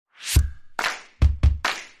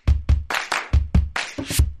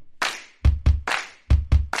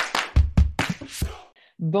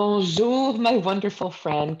Bonjour, my wonderful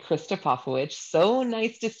friend, Krista Pofowicz. So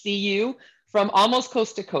nice to see you from almost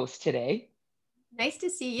coast to coast today. Nice to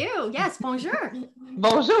see you. Yes, bonjour.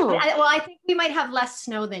 Bonjour. Well, I think we might have less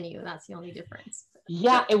snow than you. That's the only difference.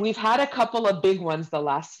 Yeah, and we've had a couple of big ones the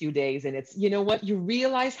last few days, and it's, you know what, you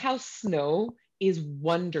realize how snow is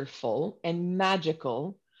wonderful and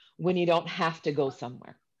magical when you don't have to go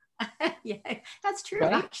somewhere, Yeah, that's true,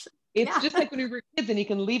 right? actually. It's Yeah. just like when we were kids and you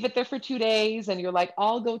can leave it there for 2 days and you're like,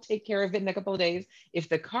 I'll go take care of it in a couple of days. If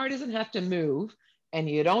the car doesn't have to move and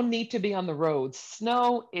you don't need to be on the road,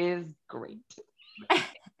 snow is great.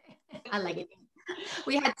 I like it.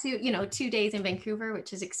 We had 2 days in Vancouver,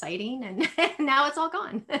 which is exciting, and now it's all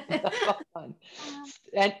gone. That's all fun.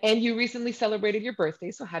 And you recently celebrated your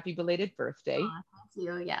birthday, so happy belated birthday. Thank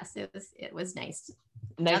you. Yes, it was nice.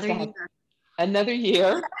 Nice Another to have year. another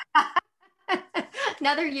year.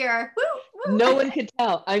 Another year. Woo, No woo. one could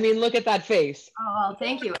tell. I mean, look at that face. Oh,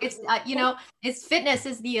 thank you. It's fitness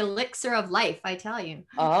is the elixir of life, I tell you.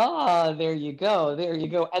 Ah, there you go. There you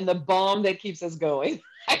go. And the balm that keeps us going.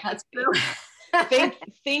 That's true. thank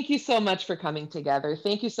thank you so much for coming together.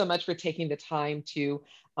 Thank you so much for taking the time to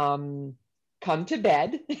come to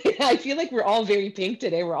bed. I feel like we're all very pink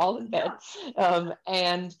today. We're all in bed,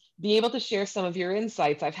 and be able to share some of your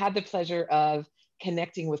insights. I've had the pleasure of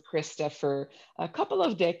connecting with Krista for a couple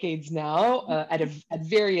of decades now at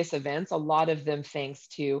various events, a lot of them thanks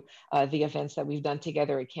to the events that we've done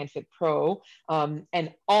together at CanFit Pro,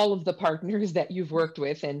 and all of the partners that you've worked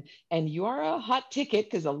with. And you are a hot ticket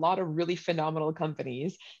because a lot of really phenomenal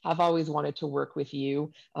companies have always wanted to work with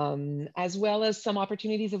you, as well as some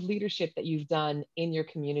opportunities of leadership that you've done in your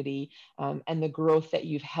community, and the growth that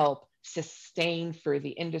you've helped sustain for the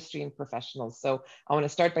industry and professionals. So I want to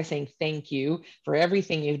start by saying thank you for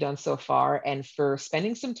everything you've done so far and for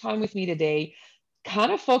spending some time with me today,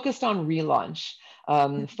 kind of focused on relaunch,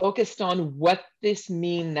 focused on what this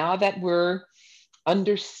means now that we're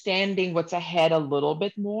understanding what's ahead a little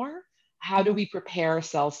bit more. How do we prepare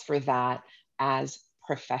ourselves for that as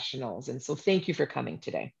professionals? And so thank you for coming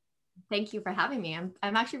today. Thank you for having me.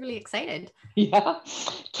 I'm actually really excited. Yeah.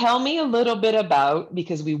 Tell me a little bit about,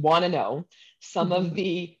 because we want to know some of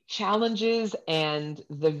the challenges and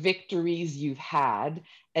the victories you've had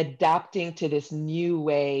adapting to this new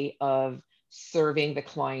way of serving the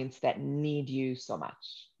clients that need you so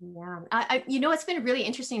much. Yeah, it's been really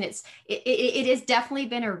interesting. It has definitely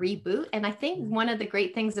been a reboot, and I think one of the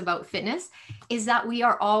great things about fitness is that we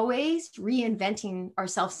are always reinventing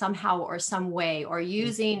ourselves somehow or some way, or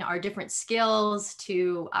using our different skills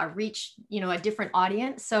to reach a different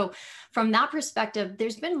audience. So from that perspective,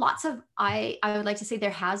 there's been lots of I would like to say there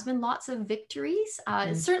has been lots of victories.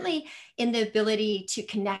 Certainly in the ability to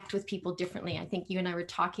connect with people differently. I think you and I were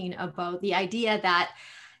talking about the idea that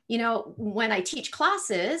when I teach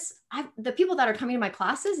classes, the people that are coming to my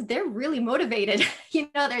classes, they're really motivated.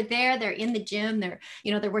 They're in the gym, they're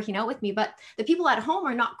working out with me, but the people at home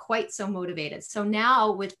are not quite so motivated. So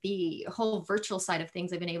now with the whole virtual side of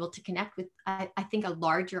things, I've been able to connect with, I think, a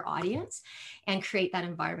larger audience and create that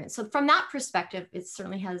environment. So from that perspective, it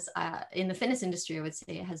certainly has, in the fitness industry, I would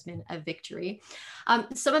say it has been a victory.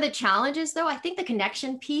 Some of the challenges, though, I think the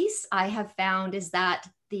connection piece I have found is that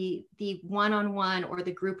the one-on-one or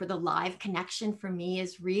the group or the live connection for me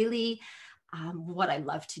is really what I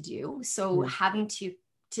love to do. So having to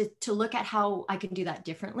look at how I can do that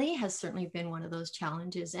differently has certainly been one of those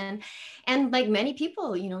challenges. And like many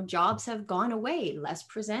people, jobs have gone away, less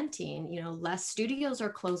presenting, less studios are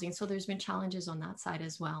closing. So there's been challenges on that side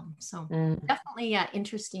as well. So definitely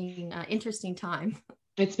interesting time.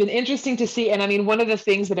 It's been interesting to see. And I mean, one of the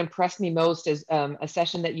things that impressed me most is a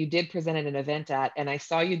session that you did present at an event at, and I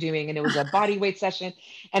saw you doing, and it was a body weight session.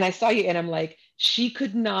 And I saw you and I'm like, she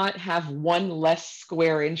could not have one less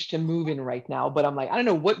square inch to move in right now. But I'm like, I don't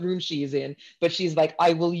know what room she is in, but she's like,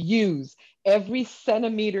 I will use every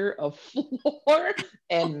centimeter of floor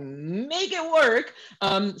and make it work.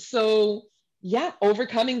 So yeah,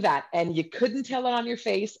 overcoming that. And you couldn't tell it on your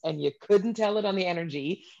face and you couldn't tell it on the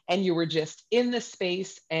energy. And you were just in the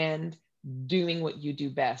space and doing what you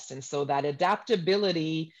do best. And so that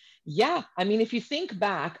adaptability, yeah, I mean, if you think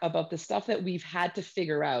back about the stuff that we've had to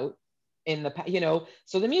figure out in the past,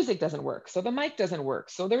 so the music doesn't work. So the mic doesn't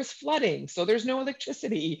work. So there's flooding. So there's no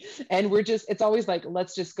electricity. And it's always like,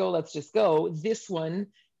 let's just go, let's just go. This one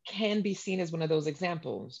can be seen as one of those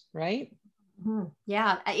examples, right?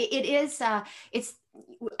 Yeah, it is.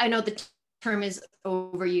 I know the term is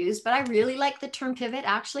overused, but I really like the term pivot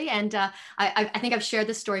actually. And I think I've shared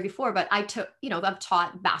this story before, but I took, I've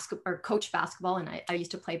taught basketball or coached basketball, and I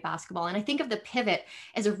used to play basketball. And I think of the pivot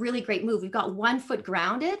as a really great move. We've got one foot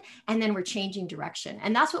grounded and then we're changing direction.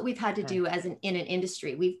 And that's what we've had to do in an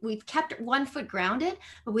industry. We've kept one foot grounded,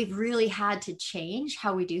 but we've really had to change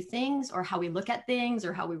how we do things or how we look at things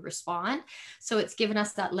or how we respond. So it's given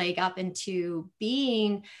us that leg up into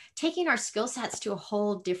taking our skill sets to a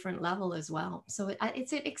whole different level as well. So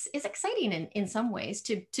it's exciting in some ways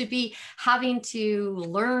to be having to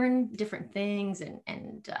learn different things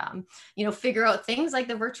and figure out things like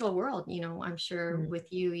the virtual world. I'm sure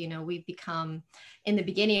with you, we've become, in the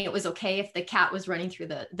beginning, it was okay if the cat was running through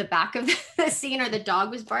the back of the scene or the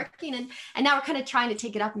dog was barking. And now we're kind of trying to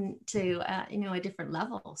take it up to, a different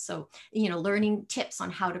level. So, learning tips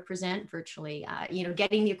on how to present virtually,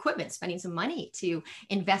 getting the equipment, spending some money to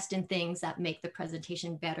invest in things that make the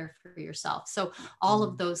presentation better for yourself. So all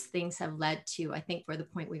of those things have led to, I think, we're the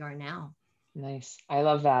point we are now. Nice. I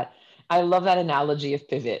love that. I love that analogy of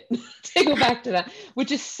pivot to go back to that,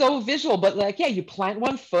 which is so visual, but like, yeah, you plant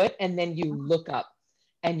one foot and then you look up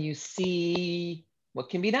and you see what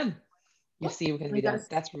can be done. You see what can be done.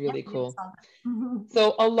 That's really cool.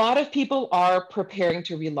 So a lot of people are preparing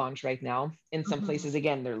to relaunch right now. In some places,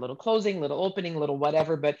 again, they're little closing, little opening, little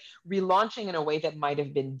whatever, but relaunching in a way that might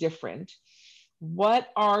have been different. What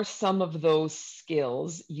are some of those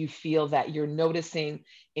skills you feel that you're noticing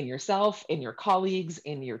in yourself, in your colleagues,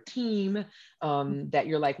 in your team, that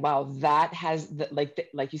you're like, wow, that has,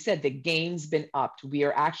 like you said, the game's been upped. We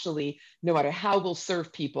are actually, no matter how we'll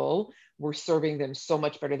serve people, we're serving them so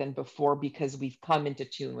much better than before because we've come into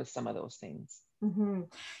tune with some of those things.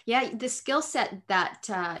 Yeah, the skill set that,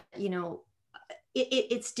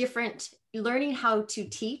 it's different. Learning how to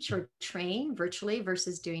teach or train virtually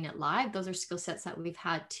versus doing it live, those are skill sets that we've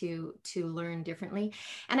had to learn differently.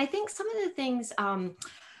 And I think some of the things, I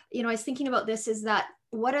was thinking about this, is that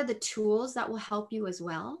what are the tools that will help you as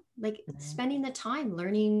well? Like spending the time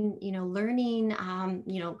learning,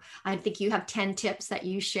 I think you have 10 tips that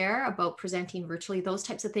you share about presenting virtually, those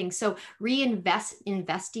types of things. So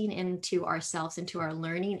investing into ourselves, into our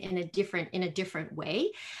learning in a different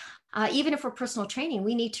way. Even if we're personal training,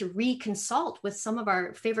 we need to reconsult with some of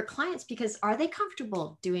our favorite clients, because are they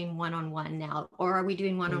comfortable doing one-on-one now, or are we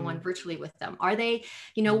doing one-on-one virtually with them? Are they,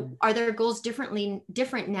 are their goals different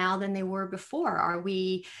now than they were before? Are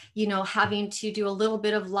we, having to do a little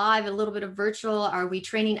bit of live, a little bit of virtual? Are we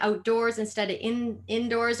training outdoors instead of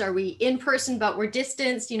indoors? Are we in person but we're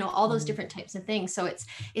distanced? All those different types of things. So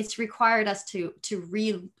it's required us to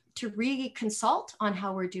reconsult on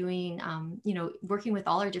how we're doing, working with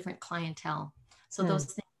all our different clientele. So those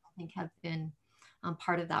things, I think, have been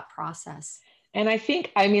part of that process. And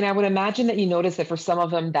I would imagine that you notice that for some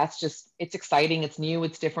of them, it's exciting, it's new,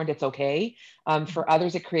 it's different, it's okay. For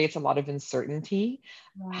others, it creates a lot of uncertainty.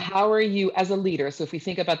 Right. How are you as a leader? So if we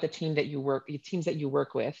think about the teams that you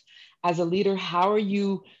work with, as a leader, how are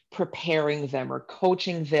you preparing them or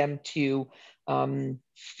coaching them to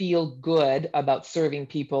feel good about serving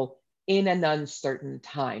people in an uncertain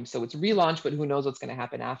time? So it's relaunch, but who knows what's going to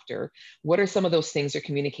happen after? What are some of those things you're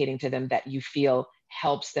communicating to them that you feel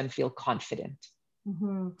helps them feel confident?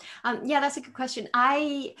 Yeah, that's a good question.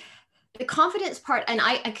 The confidence part, and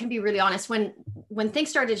I can be really honest, when things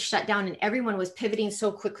started to shut down and everyone was pivoting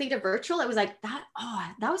so quickly to virtual, it was like that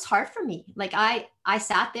was hard for me. Like I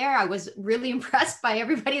sat there, I was really impressed by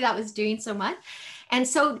everybody that was doing so much. And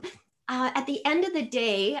so at the end of the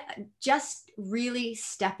day, just really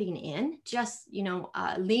stepping in, just,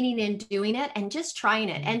 leaning in, doing it, and just trying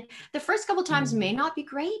it. And the first couple of times may not be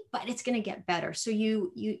great, but it's going to get better. So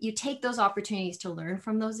you take those opportunities to learn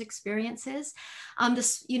from those experiences.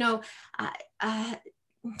 The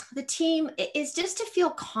team is just to feel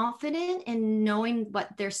confident in knowing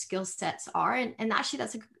what their skill sets are. And actually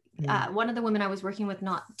that's one of the women I was working with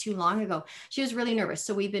not too long ago, she was really nervous.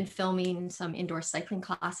 So we've been filming some indoor cycling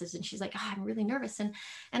classes, and she's like, I'm really nervous. And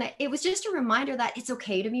it was just a reminder that it's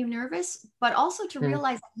okay to be nervous, but also to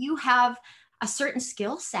realize that you have a certain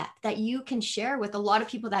skill set that you can share with a lot of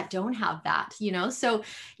people that don't have that, so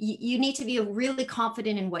you need to be really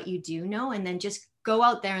confident in what you do know, and then just go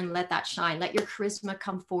out there and let that shine. Let your charisma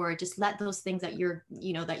come forward. Just let those things that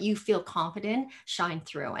that you feel confident shine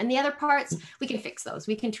through. And the other parts, we can fix those.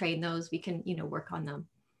 We can train those. We can, work on them.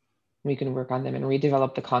 We can work on them and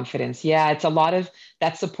redevelop the confidence. Yeah, it's a lot of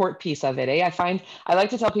that support piece of it. I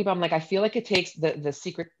like to tell people, I'm like, I feel like it takes the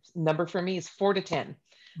secret number for me is 4 to 10.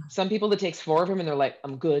 Some people, it takes 4 of them and they're like,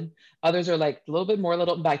 I'm good. Others are like a little bit more,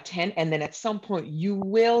 by 10. And then at some point you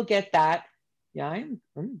will get that Yeah,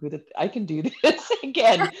 I'm good at, I can do this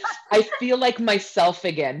again. I feel like myself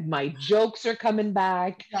again. My jokes are coming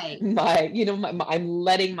back. Right. I'm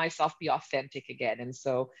letting myself be authentic again. And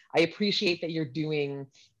so I appreciate that you're doing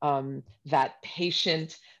that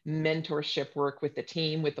patient mentorship work with the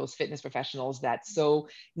team, with those fitness professionals that so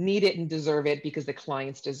need it and deserve it, because the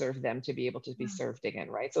clients deserve them to be able to be served again,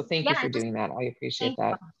 right? So thank you Yeah, for doing that. I appreciate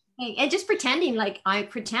thank you. that. And just pretending like I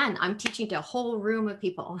pretend I'm teaching to a whole room of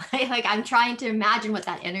people. Like I'm trying to imagine what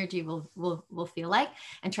that energy will feel like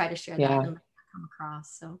and try to share that Yeah. and come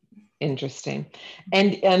across. So Interesting.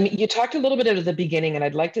 And you talked a little bit at the beginning, and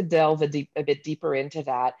I'd like to delve a bit deeper into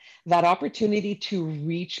that opportunity to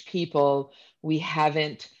reach people we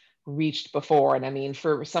haven't reached before. And I mean,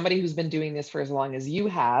 for somebody who's been doing this for as long as you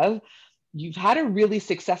have, you've had a really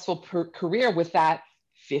successful career with that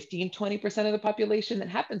 15, 20% of the population that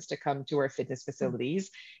happens to come to our fitness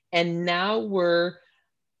facilities. And now we're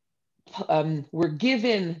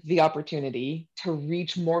given the opportunity to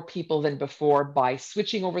reach more people than before by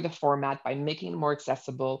switching over the format, by making it more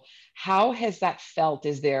accessible. How has that felt?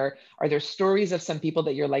 Are there stories of some people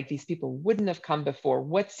that you're like, these people wouldn't have come before?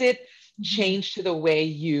 What's it changed to the way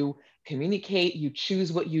you communicate, you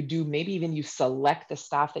choose what you do, maybe even you select the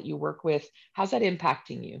staff that you work with? How's that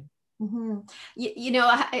impacting you? Mm-hmm.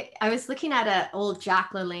 I was looking at an old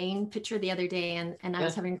Jack LaLanne picture the other day, and I Yeah.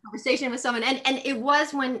 was having a conversation with someone, and it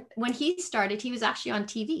was when he started, he was actually on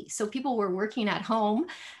TV, so people were working at home,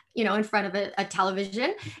 in front of a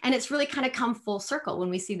television, and it's really kind of come full circle when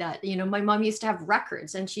we see that. My mom used to have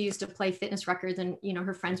records, and she used to play fitness records, and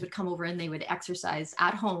her friends would come over and they would exercise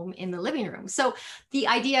at home in the living room. So the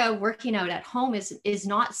idea of working out at home is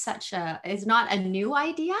not a new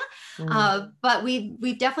idea. But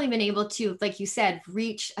we've definitely been able to, like you said,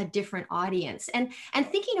 reach a different audience. And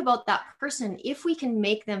thinking about that person, if we can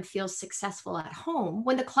make them feel successful at home,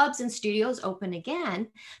 when the clubs and studios open again,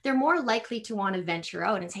 they're more likely to want to venture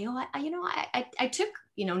out and say, oh, I took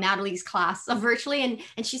Natalie's class virtually,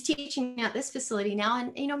 and she's teaching at this facility now,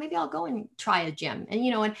 and maybe I'll go and try a gym,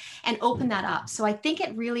 and open that up. So I think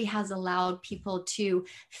it really has allowed people to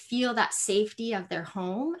feel that safety of their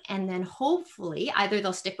home, and then hopefully either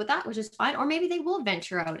they'll stick with that, which is fine, or maybe they will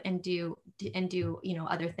venture out and do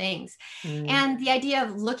other things. And the idea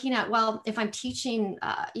of looking at, well, if I'm teaching,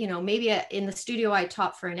 maybe in the studio I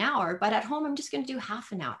taught for an hour, but at home I'm just going to do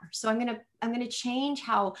half an hour. So I'm going to change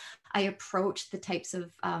how I approach the types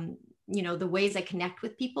of the ways I connect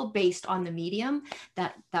with people based on the medium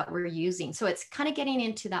that we're using. So it's kind of getting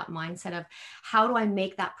into that mindset of, how do I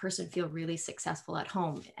make that person feel really successful at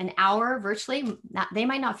home? An hour virtually, they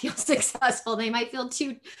might not feel successful. They might feel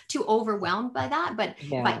too overwhelmed by that. But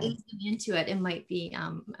if I ease them into it, it might be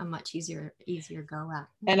a much easier go at.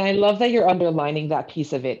 And I love that you're underlining that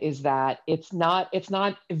piece of it, is that it's not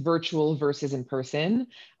virtual versus in person.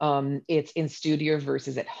 It's in studio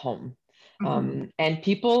versus at home. And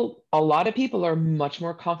a lot of people are much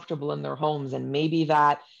more comfortable in their homes, and maybe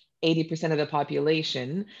that 80% of the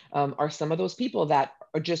population are some of those people that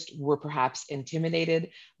were perhaps intimidated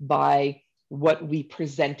by what we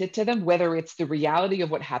presented to them, whether it's the reality of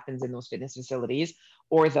what happens in those fitness facilities,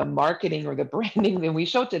 or the marketing or the branding that we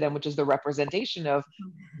showed to them, which is the representation of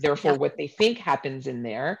therefore what they think happens in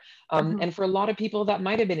there. And for a lot of people that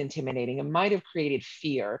might have been intimidating, it might have created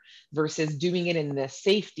fear, versus doing it in the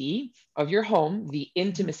safety of your home, the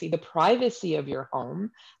intimacy, the privacy of your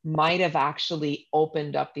home might have actually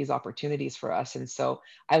opened up these opportunities for us. And so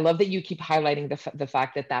I love that you keep highlighting the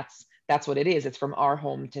fact that that's what it is. It's from our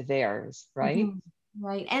home to theirs, right?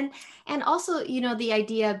 Right. And also, the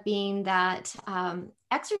idea being that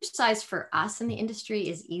exercise for us in the industry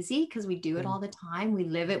is easy because we do it all the time. We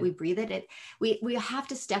live it, we breathe it. We have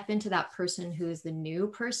to step into that person who is the new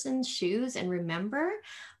person's shoes and remember,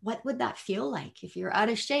 what would that feel like if you're out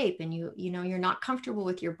of shape and you're not comfortable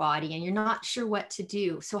with your body and you're not sure what to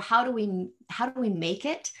do. So how do we make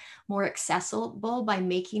it more accessible by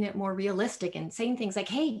making it more realistic and saying things like,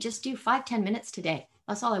 hey, just do 5-10 minutes today.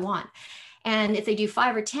 That's all I want. And if they do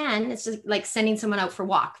 5 or 10, it's just like sending someone out for a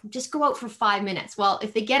walk. Just go out for 5 minutes. Well,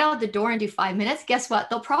 if they get out the door and do 5 minutes, guess what?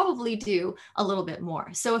 They'll probably do a little bit more.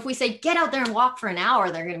 So if we say, get out there and walk for an hour,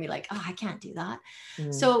 they're going to be like, oh, I can't do that.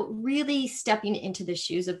 So really stepping into the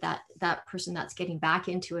shoes of that person that's getting back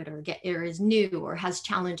into it, or is new or has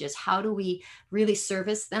challenges. How do we really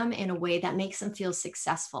service them in a way that makes them feel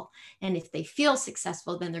successful? And if they feel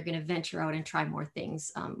successful, then they're going to venture out and try more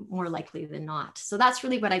things, more likely than not. So that's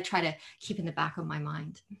really what I try to keep in the back of my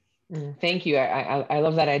mind. Thank you. I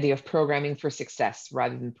love that idea of programming for success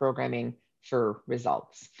rather than programming for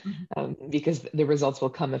results, because the results will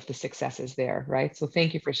come if the success is there, right? So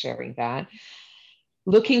thank you for sharing that.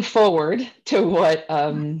 looking forward to what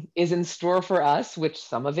is in store for us, which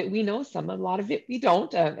some of it we know, a lot of it we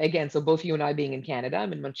don't. Again, so both you and I being in Canada,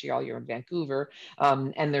 I'm in Montreal, you're in Vancouver,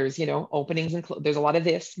 and there's, openings and there's a lot of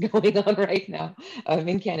this going on right now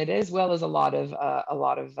in Canada, as well as a lot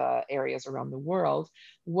of areas around the world.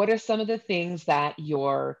 What are some of the things that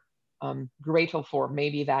you're grateful for?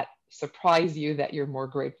 Maybe that surprise you that you're more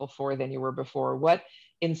grateful for than you were before. What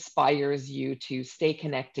inspires you to stay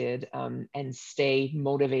connected and stay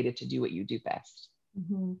motivated to do what you do best?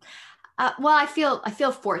 Mhm. Well, I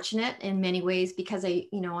feel fortunate in many ways because I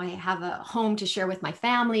have a home to share with my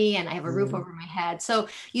family and I have a roof Mm, over my head. So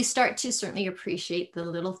you start to certainly appreciate the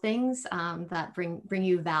little things that bring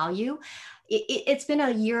you value. It's been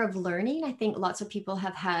a year of learning. I think lots of people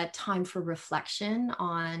have had time for reflection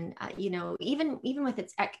on, even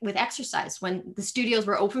with exercise. When the studios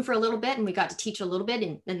were open for a little bit and we got to teach a little bit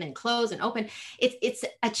and then close and open, it's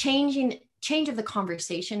a change of the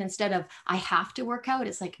conversation. Instead of I have to work out,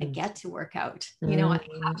 it's like I mm, get to work out. I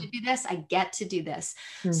have to mm, do this, I get to do this.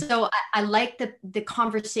 mm, So I like the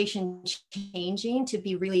conversation changing to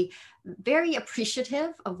be really very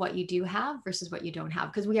appreciative of what you do have versus what you don't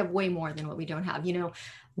have, because we have way more than what we don't have.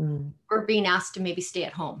 mm. We're being asked to maybe stay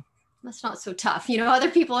at home. That's not so tough. Other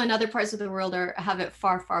people in other parts of the world have it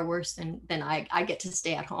far, far worse than I get to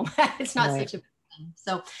stay at home. It's not Right. such a big thing.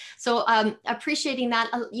 So appreciating that,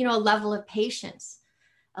 a level of patience,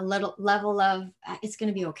 a little level of it's going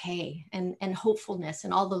to be okay, and hopefulness,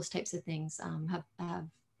 and all those types of things have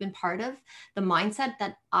been part of the mindset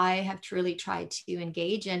that I have truly tried to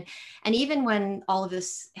engage in. And even when all of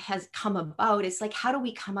this has come about, it's like, how do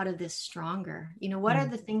we come out of this stronger? What are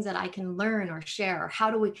Mm, the things that I can learn or share, or how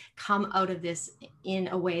do we come out of this in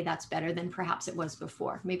a way that's better than perhaps it was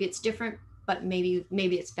before? Maybe it's different, but maybe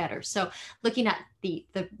it's better. So looking at the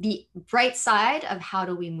bright side of how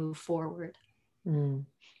do we move forward. mm.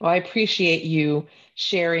 Well, I appreciate you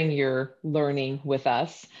sharing your learning with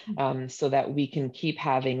us so that we can keep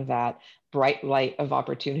having that bright light of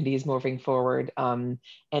opportunities moving forward and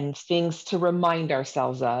things to remind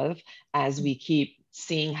ourselves of as we keep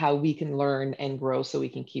seeing how we can learn and grow so we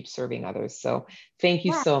can keep serving others. So thank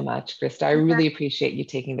you Yeah. so much, Krista. I really appreciate you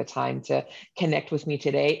taking the time to connect with me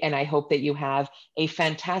today. And I hope that you have a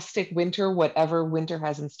fantastic winter, whatever winter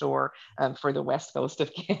has in store for the West Coast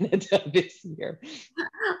of Canada this year.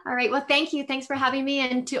 All right. Well, thank you. Thanks for having me.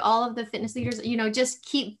 And to all of the fitness leaders, just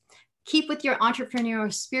keep with your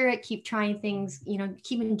entrepreneurial spirit, keep trying things,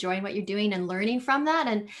 keep enjoying what you're doing and learning from that.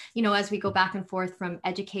 And, as we go back and forth from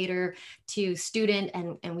educator to student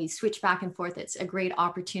and we switch back and forth, it's a great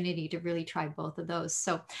opportunity to really try both of those.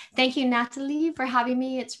 So thank you, Natalie, for having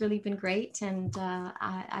me. It's really been great. And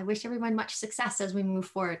I wish everyone much success as we move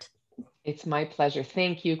forward. It's my pleasure.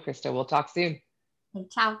 Thank you, Krista. We'll talk soon. Okay,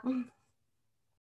 ciao.